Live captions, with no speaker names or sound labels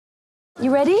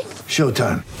You ready?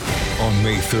 Showtime. On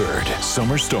May 3rd,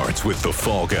 summer starts with The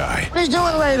Fall Guy. Let's do it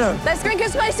later. Let's drink a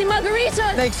spicy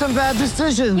margarita. Make some bad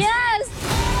decisions. Yes.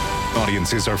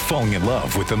 Audiences are falling in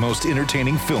love with the most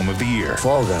entertaining film of the year.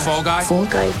 Fall Guy. Fall Guy? Fall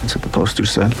guy. That's what the poster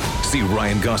said. See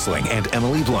Ryan Gosling and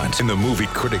Emily Blunt in the movie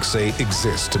critics say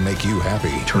exists to make you happy.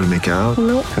 Trying to make it out?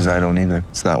 Nope. Because I don't either.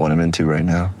 It's not what I'm into right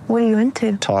now. What are you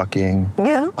into? Talking.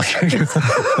 Yeah.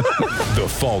 The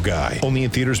Fall Guy. Only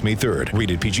in theaters May 3rd.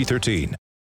 Rated PG-13.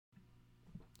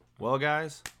 Well,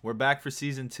 guys, we're back for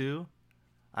season 2.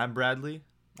 I'm Bradley.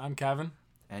 I'm Kevin.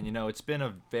 And, it's been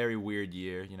a very weird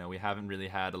year. We haven't really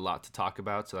had a lot to talk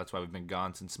about, so that's why we've been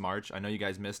gone since March. I know you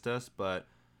guys missed us, but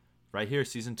right here,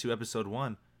 season 2, episode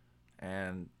 1.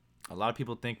 And a lot of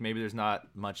people think maybe there's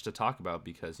not much to talk about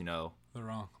because, They're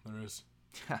wrong. There is.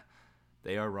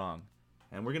 they are wrong.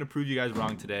 And we're going to prove you guys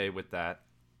wrong today with that.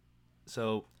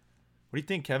 So, what do you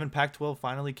think, Kevin? Pac-12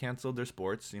 finally canceled their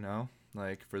sports,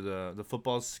 Like, for the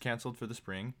football's canceled for the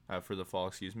spring, for the fall,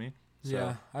 excuse me. So,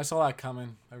 Yeah, I saw that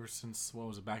coming ever since,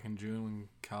 back in June when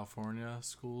California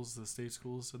schools, the state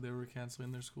schools, said they were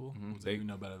canceling their school. They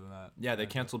know better than that. Yeah, they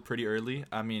canceled pretty early.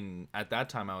 I mean, at that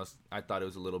time, I thought it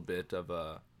was a little bit of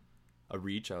a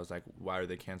reach. I was like, why are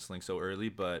they canceling so early?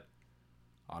 But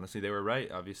honestly, they were right.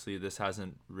 Obviously, this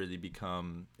hasn't really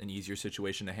become an easier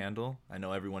situation to handle. I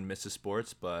know everyone misses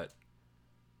sports, but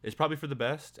it's probably for the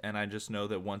best. And I just know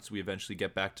that once we eventually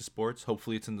get back to sports,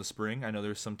 hopefully it's in the spring. I know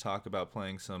there's some talk about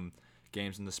playing some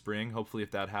games in the spring. Hopefully,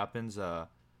 if that happens,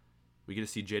 we get to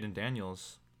see Jaden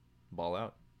Daniels ball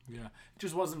out. Yeah, it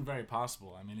just wasn't very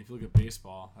possible. I mean, if you look at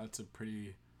baseball, that's a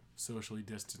pretty socially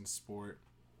distanced sport,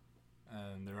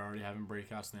 and they're already having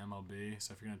breakouts in the MLB.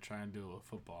 So if you're gonna try and do a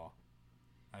football,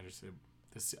 I don't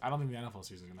think the NFL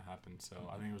season is gonna happen. So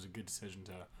I think it was a good decision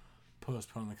to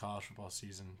postpone the college football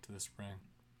season to the spring.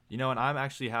 And I'm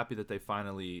actually happy that they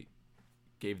finally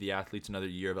gave the athletes another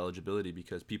year of eligibility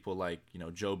because people like,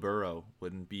 Joe Burrow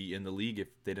wouldn't be in the league if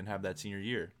they didn't have that senior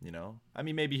year, I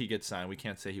mean, maybe he gets signed. We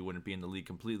can't say he wouldn't be in the league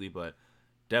completely, but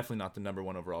definitely not the number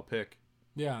 1 overall pick.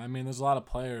 Yeah, I mean, there's a lot of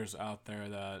players out there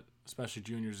that, especially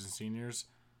juniors and seniors,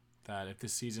 that if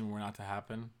this season were not to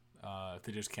happen, if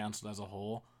they just canceled as a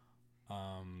whole,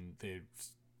 they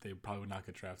probably would not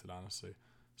get drafted, honestly.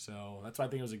 So that's why I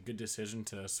think it was a good decision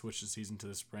to switch the season to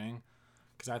the spring.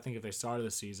 Because I think if they started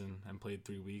the season and played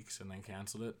 3 weeks and then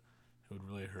canceled it, it would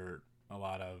really hurt a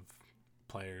lot of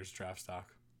players' draft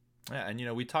stock. Yeah,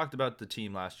 and we talked about the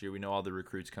team last year. We know all the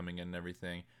recruits coming in and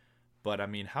everything. But, I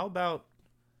mean, how about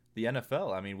the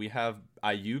NFL? I mean, we have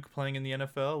Ayuk playing in the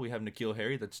NFL. We have N'Keal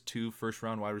Harry. That's 2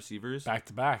 first-round wide receivers.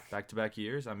 Back-to-back. Back-to-back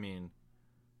years. I mean,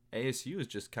 ASU is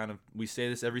just kind of, we say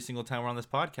this every single time we're on this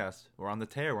podcast. We're on the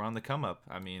tear. We're on the come-up.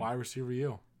 I mean, wide receiver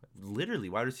you. Literally,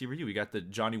 wide receiver you. We got the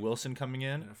Johnny Wilson coming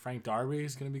in. Frank Darby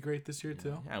is going to be great this year,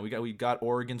 too. Yeah, we got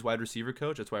Oregon's wide receiver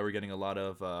coach. That's why we're getting a lot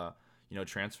of,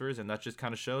 transfers. And that just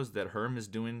kind of shows that Herm is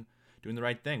doing the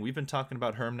right thing. We've been talking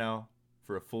about Herm now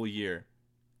for a full year.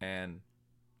 And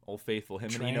Old Faithful,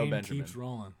 him and Eno Benjamin. Keeps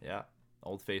rolling. Yeah,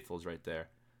 Old Faithful's right there.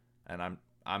 And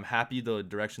I'm happy the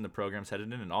direction the program's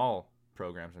headed in all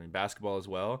programs. I mean, basketball as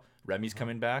well. Remy's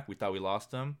coming back. We thought we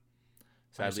lost him.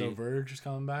 Sadly, ISO Verge is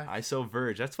coming back. ISO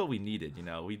Verge. That's what we needed.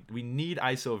 We need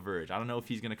ISO Verge. I don't know if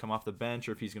he's going to come off the bench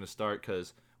or if he's going to start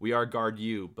because we are guard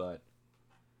you, but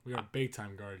we are big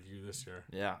time guard you this year.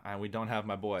 Yeah, and we don't have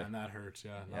my boy. And that hurts.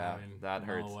 Yeah. Yeah, that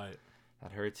hurts.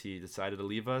 That hurts. He decided to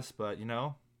leave us, but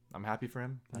I'm happy for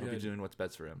him. I hope he's doing what's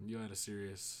best for him. You had a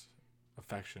serious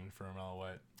affection for Melo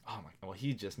White. Oh my! Well,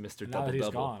 he just Mr. Now that he's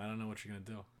Double-Double. gone, I don't know what you're gonna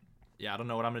do. Yeah, I don't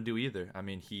know what I'm gonna do either. I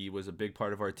mean, he was a big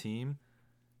part of our team.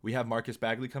 We have Marcus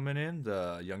Bagley coming in,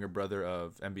 the younger brother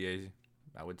of NBA,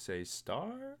 I would say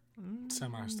star?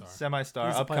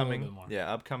 Semi-star.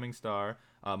 Upcoming star,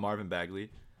 Marvin Bagley.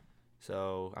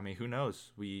 So, I mean, who knows?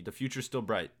 The future's still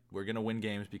bright. We're going to win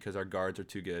games because our guards are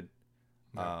too good.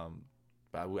 Yeah.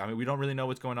 But we don't really know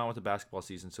what's going on with the basketball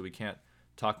season, so we can't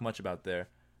talk much about there.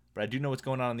 But I do know what's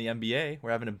going on in the NBA.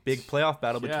 We're having a big playoff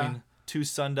battle between 2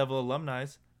 Sun Devil alumni.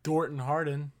 Dort and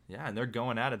Harden. Yeah, and they're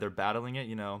going at it. They're battling it,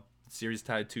 Series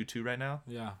tied 2-2 right now.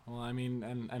 Yeah, well, I mean,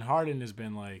 and Harden has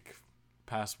been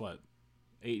past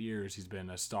 8 years he's been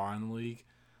a star in the league,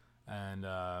 and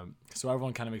so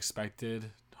everyone kind of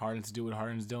expected Harden to do what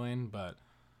Harden's doing, but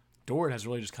Dort has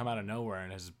really just come out of nowhere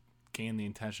and has gained the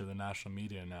attention of the national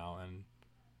media now, and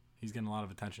he's getting a lot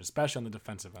of attention, especially on the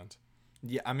defensive end.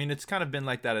 Yeah, I mean, it's kind of been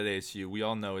like that at ASU. We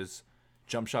all know his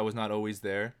jump shot was not always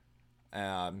there.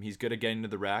 He's good at getting to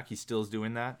the rack. He still is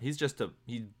doing that. He's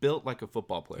built like a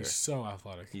football player. He's so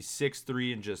athletic. He's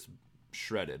 6'3" and just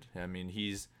shredded. I mean,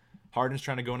 he's Harden's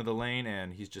trying to go into the lane,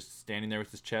 and he's just standing there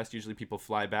with his chest. Usually people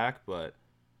fly back, but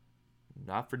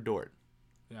not for Dort.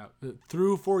 Yeah,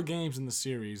 through 4 games in the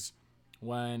series,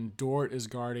 when Dort is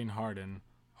guarding Harden,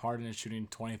 Harden is shooting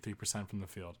 23% from the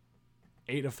field.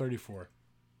 8 of 34.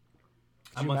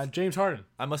 James Harden.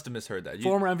 I must have misheard that.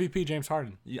 Former MVP James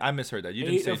Harden. I misheard that. You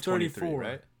didn't say 23,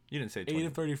 right? You didn't say 23. 8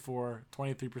 of 34,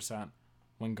 23%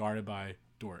 when guarded by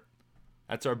Dort.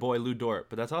 That's our boy Lou Dort,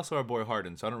 but that's also our boy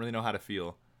Harden, so I don't really know how to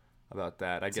feel about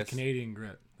that. It's Canadian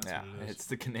grit. That's yeah, what it is. It's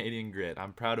the Canadian grit.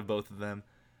 I'm proud of both of them.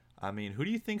 I mean, who do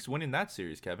you think's winning that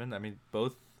series, Kevin? I mean,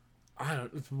 both. I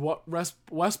don't know.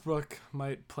 Westbrook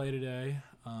might play today.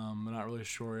 I'm not really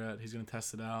sure yet. He's going to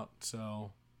test it out.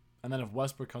 So, and then if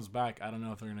Westbrook comes back, I don't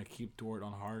know if they're going to keep Dort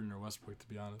on Harden or Westbrook, to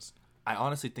be honest. I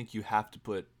honestly think you have to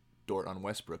put Dort on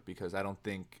Westbrook because I don't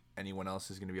think anyone else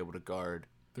is going to be able to guard.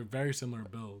 They're very similar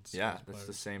builds. Yeah, that's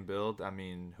the same build. I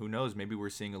mean, who knows? Maybe we're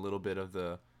seeing a little bit of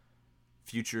the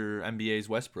future NBA's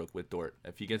Westbrook with Dort.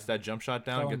 If he gets that jump shot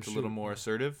down, gets a little more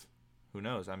assertive, who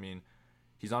knows? I mean,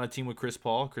 he's on a team with Chris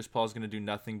Paul. Chris Paul's going to do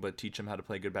nothing but teach him how to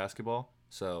play good basketball.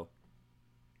 So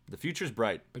the future's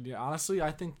bright. But yeah, honestly,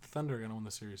 I think the Thunder are going to win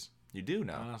the series. You do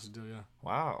now? I honestly do, yeah.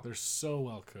 Wow. They're so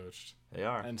well coached. They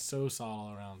are. And so solid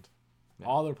all around. Yeah.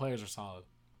 All their players are solid.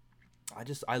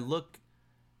 I look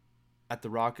at the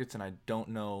Rockets and I don't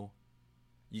know.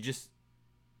 You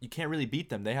can't really beat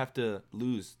them. They have to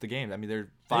lose the game. I mean,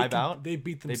 they're out. They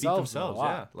beat themselves.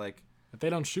 Yeah. Like if they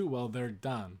don't shoot well, they're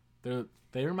done.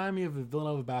 They remind me of a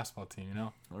Villanova basketball team, you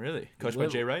know? Really? Coached by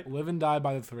Jay Wright? Live and die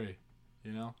by the 3,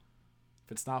 you know?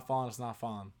 If it's not falling, it's not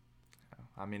falling.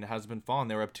 I mean, it hasn't been falling.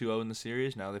 They were up 2-0 in the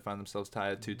series. Now they find themselves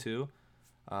tied at 2-2.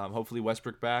 Hopefully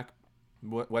Westbrook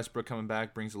coming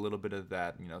back brings a little bit of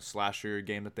that, slasher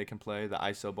game that they can play, the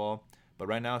ISO ball. But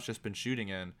right now it's just been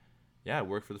shooting, and yeah, it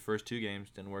worked for the first 2 games,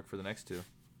 didn't work for the next 2.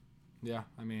 Yeah,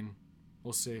 I mean,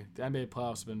 we'll see. The NBA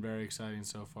playoffs have been very exciting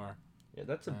so far. Yeah,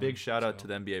 that's a big shout out to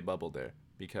the NBA bubble there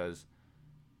because,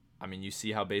 I mean, you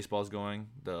see how baseball's going.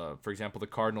 For example, the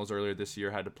Cardinals earlier this year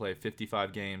had to play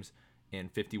 55 games in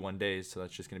 51 days, so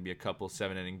that's just going to be a couple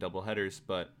 7-inning doubleheaders.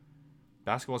 But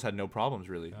basketball's had no problems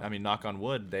really. Yeah. I mean, knock on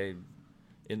wood, they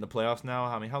in the playoffs now.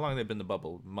 I mean, how long have they been in the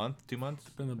bubble? Month, 2 months?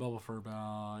 It's been in the bubble for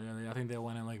about I think they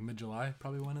went in like mid-July.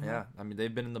 Probably went in. Yeah, I mean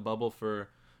they've been in the bubble for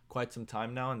quite some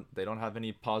time now, and they don't have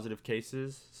any positive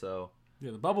cases. So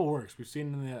yeah, the bubble works. We've seen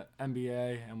it in the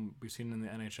NBA and we've seen it in the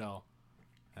NHL,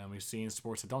 and we've seen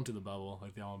sports that don't do the bubble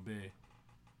like the MLB. It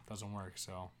doesn't work.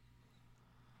 So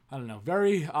I don't know.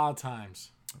 Very odd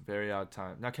times. Very odd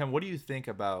time. Now, Ken, what do you think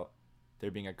about there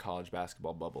being a college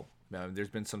basketball bubble? Now, there's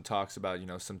been some talks about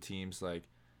some teams like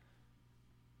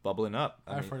bubbling up.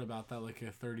 I've heard about that, like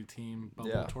a 30-team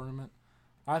bubble tournament.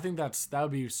 I think that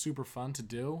would be super fun to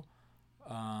do,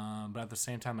 but at the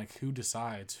same time, like who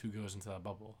decides who goes into that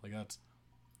bubble? Like that's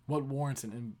what warrants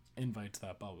an invite to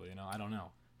that bubble. I don't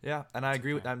know. Yeah, and I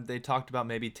agree with them. They talked about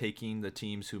maybe taking the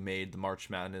teams who made the March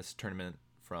Madness tournament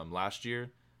from last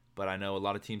year, but I know a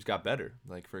lot of teams got better.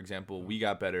 Like for example, we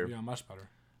got better. We got much better.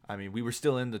 I mean, we were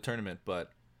still in the tournament,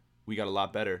 but we got a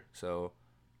lot better. So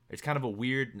it's kind of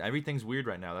everything's weird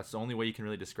right now. That's the only way you can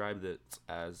really describe it,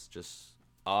 as just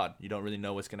odd. You don't really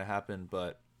know what's going to happen,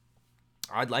 but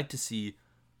I'd like to see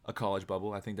a college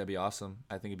bubble. I think that'd be awesome.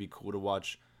 I think it'd be cool to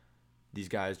watch these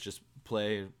guys just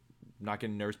play, not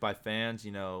getting nervous by fans. They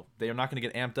are not going to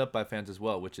get amped up by fans as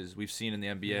well, which is we've seen in the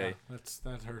NBA. Yeah,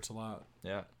 that hurts a lot.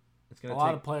 Yeah. A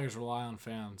lot of players rely on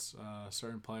fans.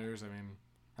 Certain players,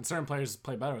 and certain players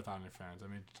play better without any fans.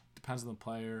 It depends on the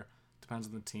player, depends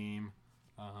on the team.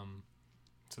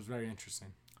 So it's very interesting.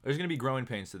 There's going to be growing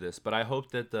pains to this, but I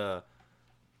hope that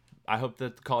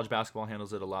college basketball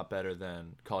handles it a lot better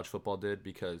than college football did,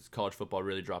 because college football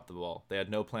really dropped the ball. They had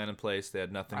no plan in place. They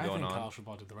had nothing going on. I think college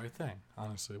football did the right thing,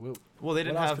 honestly. Well, they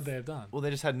didn't what else could they have done? Well,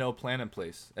 they just had no plan in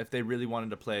place. If they really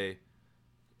wanted to play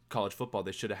college football,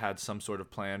 they should have had some sort of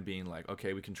plan, being like,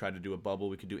 okay, we can try to do a bubble.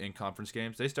 We can do in-conference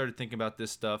games. They started thinking about this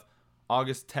stuff.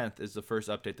 August 10th is the first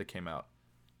update that came out.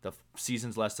 The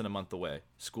season's less than a month away.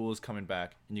 School is coming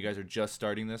back, and you guys are just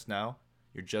starting this now.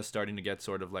 You're just starting to get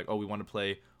sort of like, oh, we want to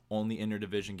play only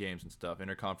interdivision games and stuff,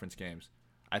 interconference games.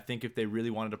 I think if they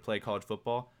really wanted to play college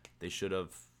football, they should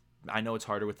have. I know it's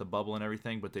harder with the bubble and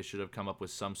everything, but they should have come up with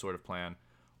some sort of plan,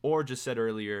 or just said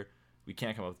earlier, we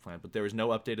can't come up with a plan. But there was no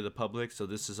update to the public, so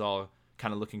this is all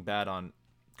kind of looking bad on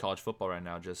college football right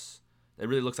now. It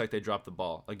really looks like they dropped the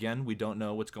ball. Again, we don't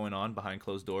know what's going on behind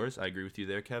closed doors. I agree with you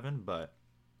there, Kevin, but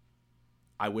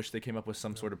I wish they came up with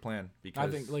some sort of plan, because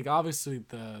I think, like, obviously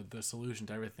the solution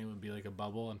to everything would be like a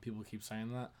bubble, and people keep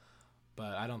saying that,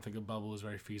 but I don't think a bubble is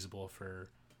very feasible for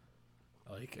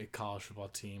like a college football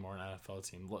team or an NFL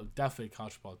team. Definitely a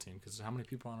college football team, because how many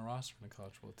people are on a roster in a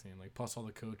college football team? Like, plus all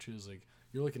the coaches. Like,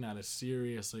 you're looking at a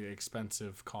seriously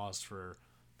expensive cost for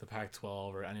the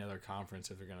Pac-12 or any other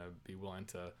conference if they're gonna be willing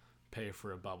to pay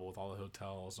for a bubble with all the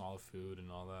hotels and all the food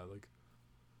and all that. Like,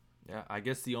 yeah, I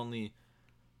guess the only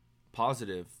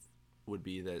positive would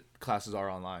be that classes are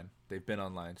online. They've been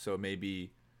online, so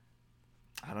maybe,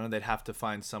 I don't know, they'd have to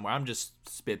find somewhere. I'm just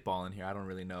spitballing here. I don't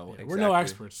really know. yeah, exactly. We're no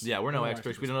experts. Yeah, we're no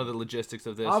experts. We don't know the logistics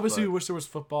of this. Obviously, but we wish there was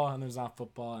football, and there's not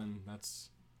football, and that's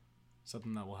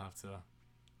something that we'll have to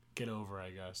get over,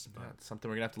 I guess. But yeah, it's something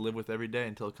we're going to have to live with every day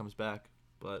until it comes back.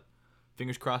 But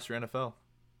fingers crossed for NFL.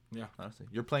 yeah, Honestly.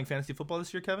 You're playing fantasy football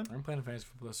this year, Kevin? I'm playing fantasy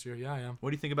football this year. Yeah, I am. What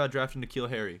do you think about drafting N'Keal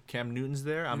Harry? Cam Newton's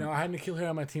there. I had N'Keal Harry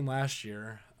on my team last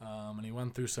year, and he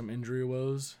went through some injury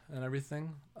woes and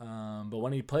everything. But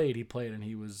when he played, and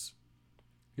he was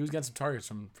getting some targets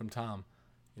from Tom,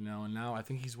 and now I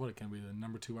think he's going to be the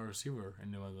number 2 wide receiver in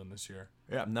New England this year.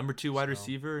 Yeah, number 2 wide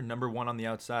receiver, number 1 on the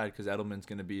outside, because Edelman's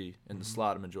going to be in the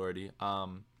slot a majority.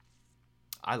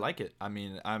 I like it. I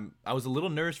mean, I was a little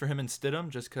nervous for him and Stidham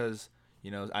just because,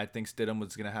 I think Stidham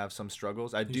was going to have some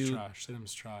struggles. He's trash.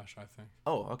 Stidham's trash, I think.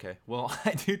 Oh, okay. Well,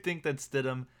 I do think that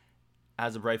Stidham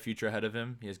has a bright future ahead of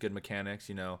him. He has good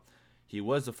mechanics. He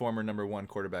was the former number 1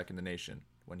 quarterback in the nation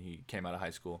when he came out of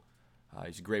high school.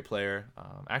 He's a great player.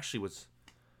 Actually was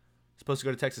supposed to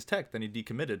go to Texas Tech. Then he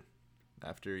decommitted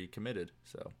after he committed.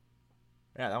 So,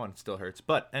 yeah, that one still hurts.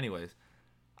 But anyways,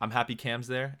 I'm happy Cam's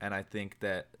there. And I think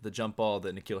that the jump ball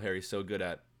that N'Keal Harry's so good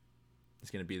at is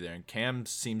going to be there. And Cam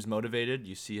seems motivated.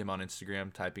 You see him on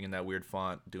Instagram typing in that weird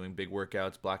font, doing big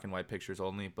workouts, black and white pictures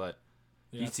only. But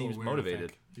he seems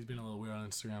motivated. He's been a little weird on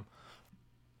Instagram.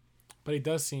 But he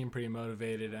does seem pretty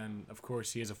motivated. And, of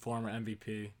course, he is a former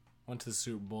MVP. Went to the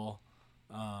Super Bowl.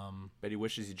 Bet he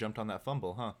wishes he jumped on that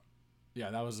fumble, huh?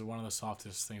 Yeah, that was one of the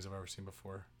softest things I've ever seen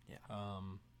before. Yeah.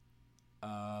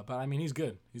 But I mean, he's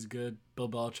good. He's good. Bill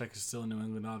Belichick is still in New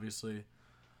England, obviously.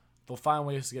 They'll find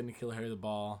ways to get N'Keal Harry the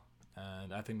ball,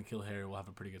 and I think N'Keal Harry will have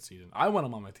a pretty good season. I want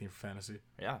him on my team for fantasy.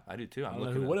 Yeah, I do too. I don't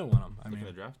know who wouldn't want him. I'm looking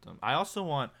to draft him. I also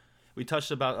want. We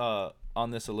touched about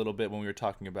on this a little bit when we were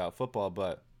talking about football,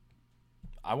 but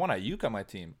I want Ayuk on my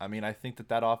team. I mean, I think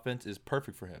that offense is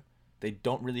perfect for him. They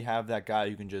don't really have that guy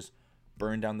who can just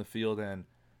burn down the field. And,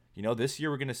 this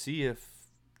year we're going to see if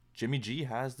Jimmy G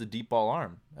has the deep ball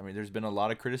arm. I mean, there's been a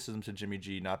lot of criticism to Jimmy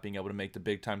G not being able to make the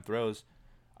big-time throws.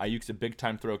 Ayuk's a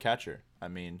big-time throw catcher. I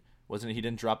mean, he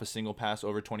didn't drop a single pass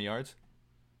over 20 yards?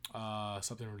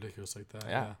 Something ridiculous like that.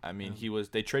 Yeah. I mean,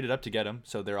 they traded up to get him,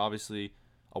 so they're obviously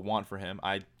a want for him.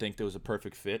 I think there was a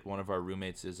perfect fit. One of our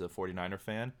roommates is a 49er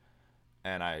fan,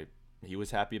 and he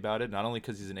was happy about it, not only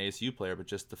because he's an ASU player, but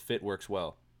just the fit works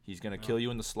well. He's going to kill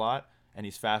you in the slot, and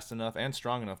he's fast enough and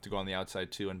strong enough to go on the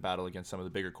outside, too, and battle against some of the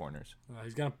bigger corners.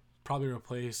 He's going to probably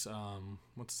replace,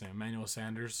 what's his name, Emmanuel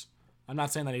Sanders. I'm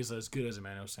not saying that he's as good as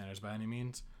Emmanuel Sanders by any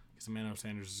means, because Emmanuel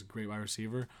Sanders is a great wide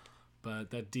receiver,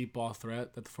 but that deep ball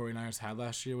threat that the 49ers had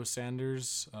last year with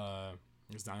Sanders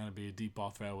is not going to be a deep ball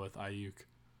threat with Ayuk.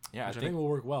 Yeah, I think will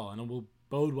work well, and it will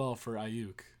bode well for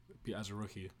Ayuk as a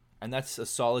rookie. And that's a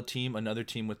solid team, another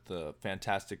team with the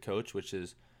fantastic coach,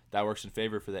 that works in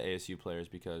favor for the ASU players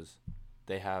because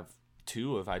they have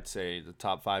 2 of, I'd say, the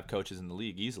top 5 coaches in the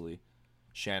league easily.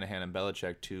 Shanahan and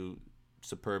Belichick, 2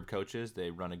 superb coaches.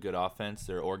 They run a good offense.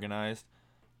 They're organized,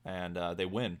 and they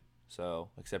win. So,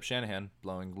 except Shanahan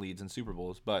blowing leads in Super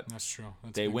Bowls. But that's true.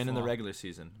 They win in the regular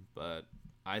season. But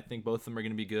I think both of them are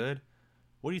going to be good.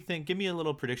 What do you think? Give me a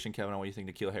little prediction, Kevin, on what you think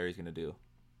N'Keal Harry's going to do,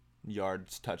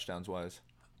 yards, touchdowns-wise.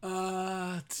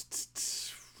 I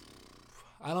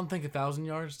don't think 1,000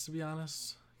 yards, to be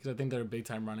honest, because I think they're a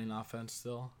big-time running offense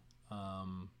still.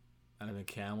 And I think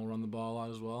Cam will run the ball a lot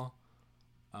as well.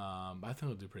 But I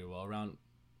think he'll do pretty well, around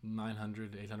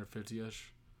 900,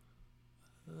 850-ish.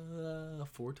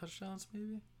 4 touchdowns,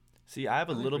 maybe. See, I have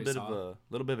a little bit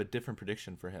of a different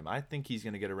prediction for him. I think he's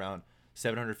going to get around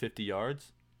 750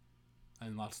 yards.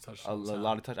 And lots of touchdowns. A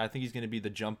lot of touch. I think he's going to be the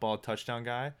jump ball touchdown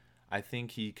guy. I think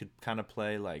he could kind of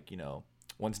play like,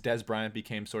 once Dez Bryant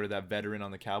became sort of that veteran on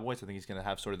the Cowboys, I think he's going to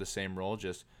have sort of the same role.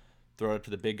 Just throw it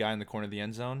to the big guy in the corner of the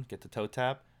end zone, get the toe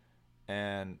tap.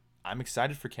 And I'm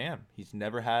excited for Cam. He's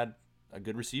never had a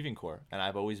good receiving core. And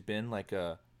I've always been like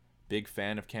a big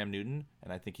fan of Cam Newton.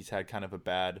 And I think he's had kind of a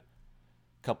bad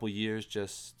couple years,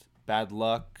 just bad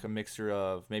luck, a mixture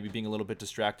of maybe being a little bit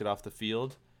distracted off the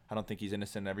field. I don't think he's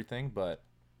innocent in everything, but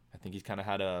I think he's kind of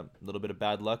had a little bit of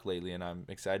bad luck lately, and I'm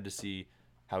excited to see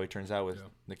how he turns out with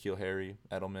N'Keal Harry,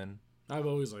 Edelman. I've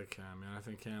always liked Cam, man. I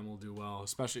think Cam will do well,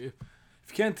 especially if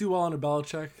you can't do well under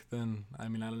Belichick, then, I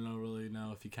don't really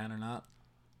know if you can or not.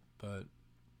 But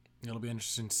It'll be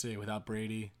interesting to see without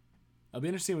Brady. It'll be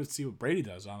interesting to see what Brady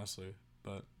does, honestly.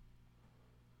 But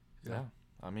yeah,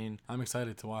 I mean, I'm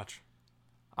excited to watch.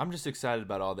 I'm just excited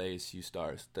about all the ASU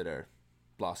stars that are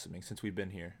blossoming since we've been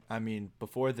here. I mean,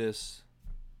 before this,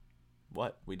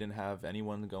 we didn't have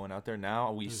anyone going out there.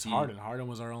 Now we see Harden. Harden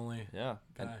was our only guy.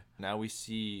 And now we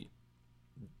see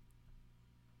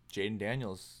Jaden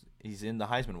Daniels. He's in the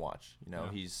Heisman watch.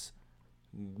 He's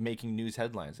making news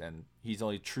headlines, and he's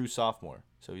only a true sophomore,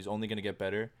 so he's only going to get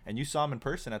better. And you saw him in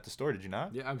person at the store, did you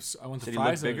not? Yeah, I went to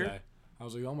Fry's the other day. I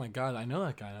was like, oh my god, I know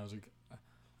that guy. And I was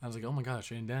like, oh my god, it's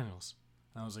Jaden Daniels.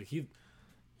 And I was like, he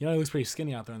looks pretty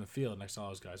skinny out there in the field next to all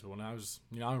those guys. But when I was,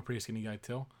 I'm a pretty skinny guy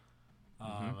too.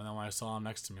 And then when I saw him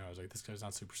next to me, I was like, this guy's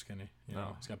not super skinny.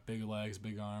 No. He's got big legs,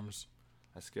 big arms.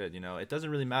 That's good. It doesn't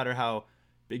really matter how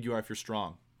big you are if you're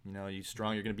strong. You're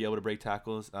strong, you're going to be able to break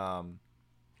tackles.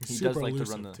 He does like to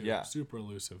run super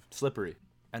elusive, slippery,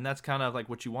 and that's kind of like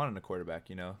what you want in a quarterback.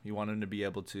 You want him to be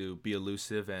able to be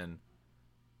elusive and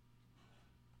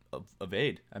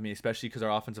evade. I mean, especially because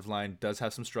our offensive line does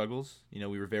have some struggles.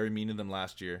 We were very mean to them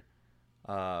last year.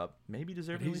 Maybe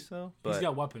deservedly so. But he's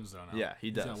got weapons though now. Yeah, he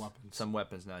does. He's got weapons. Some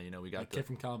weapons now. We got the kid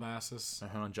from Calabasas.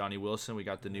 Johnny Wilson. We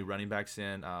got the new running backs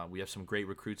in. We have some great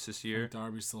recruits this year.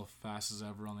 Darby's still fast as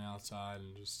ever on the outside,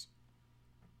 and just.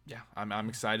 Yeah, I'm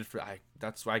excited for.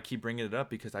 That's why I keep bringing it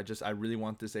up, because I really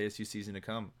want this ASU season to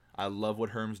come. I love what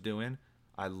Herm's doing.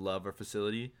 I love our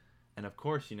facility, and of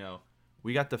course,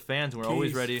 we got the fans, and we're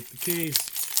always ready. The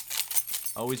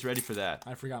keys. Always ready for that.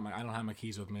 I forgot I don't have my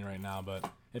keys with me right now, but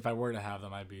if I were to have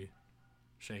them, I'd be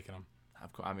shaking them.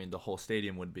 Of course, I mean the whole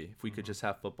stadium would be if we could just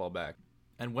have football back.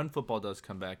 And when football does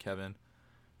come back, Kevin,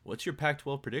 what's your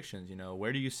Pac-12 predictions?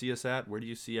 Where do you see us at? Where do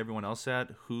you see everyone else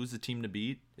at? Who's the team to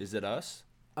beat? Is it us?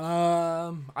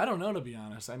 I don't know, to be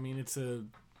honest. I mean, I feel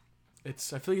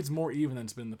like it's more even than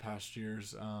it's been the past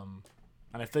years.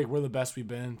 And I feel like we're the best we've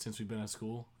been since we've been at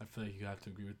school. I feel like you have to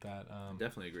agree with that.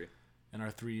 Definitely agree. In our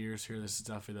 3 years here, this is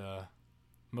definitely the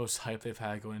most hype they've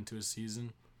had going into a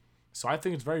season. So I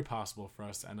think it's very possible for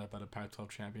us to end up at a Pac-12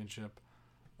 championship.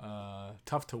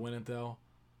 Tough to win it though.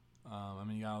 I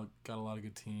mean, you got a lot of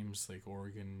good teams like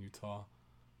Oregon and Utah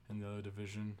in the other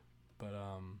division, but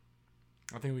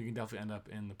I think we can definitely end up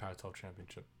in the Pac-12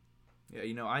 championship.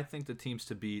 Yeah, I think the teams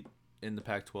to beat in the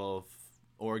Pac-12,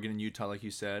 Oregon and Utah, like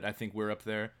you said, I think we're up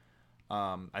there.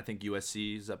 I think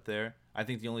USC is up there. I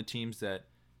think the only teams that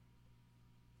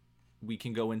we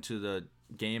can go into the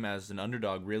game as an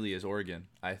underdog really is Oregon.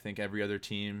 I think every other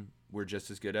team we're just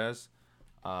as good as.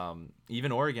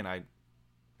 Even Oregon,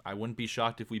 I wouldn't be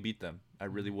shocked if we beat them. I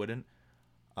really wouldn't.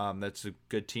 That's a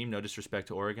good team. No disrespect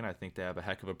to Oregon. I think they have a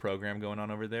heck of a program going on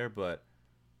over there, but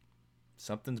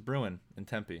something's brewing in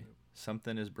Tempe.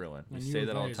 Something is brewing. We say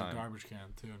that all the time. A garbage can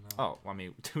too. No. Oh, I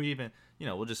mean, do we even?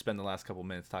 We'll just spend the last couple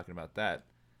minutes talking about that.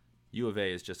 U of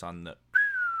A is just on the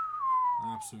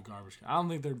absolute garbage can. I don't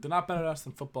think they're not better at us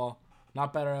than football.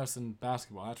 Not better at us than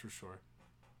basketball. That's for sure.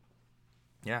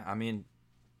 Yeah, I mean,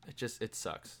 it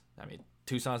sucks. I mean,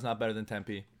 Tucson's not better than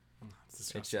Tempe.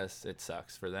 It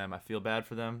sucks for them. I feel bad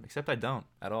for them, except I don't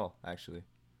at all, actually.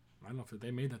 I don't know if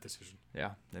they made that decision.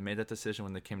 Yeah, they made that decision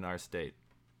when they came to our state.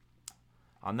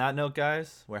 On that note,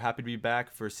 guys, we're happy to be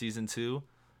back for Season 2.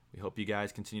 We hope you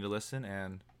guys continue to listen,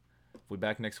 and we'll be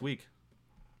back next week.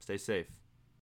 Stay safe.